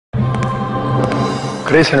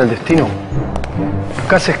¿Crees en el destino?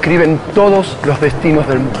 Acá se escriben todos los destinos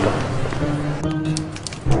del mundo.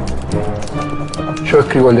 Yo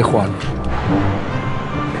escribo el de Juan.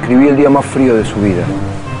 Escribí el día más frío de su vida.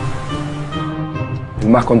 El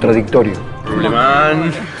más contradictorio.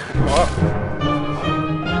 Problemán.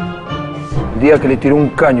 El día que le tiró un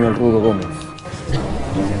caño al Rudo Gómez.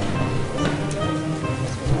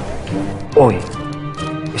 Hoy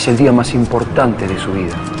es el día más importante de su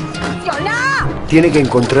vida. Tiene que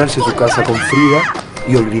encontrarse su casa con Frida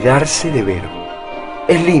y olvidarse de Vero.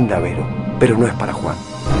 Es linda Vero, pero no es para Juan.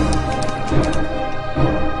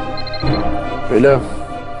 Pelá.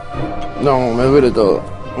 No, me duele todo.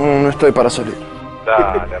 No estoy para salir.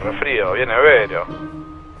 Dale, resfrío, viene Vero.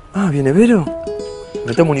 Ah, ¿viene Vero?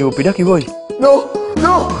 Me tomo un Ibupirac y voy. ¡No!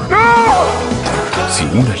 ¡No! ¡No! Si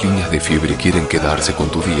unas líneas de fiebre quieren quedarse con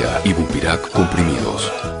tu día, Ibupirac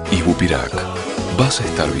comprimidos. Ibupirac, vas a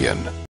estar bien.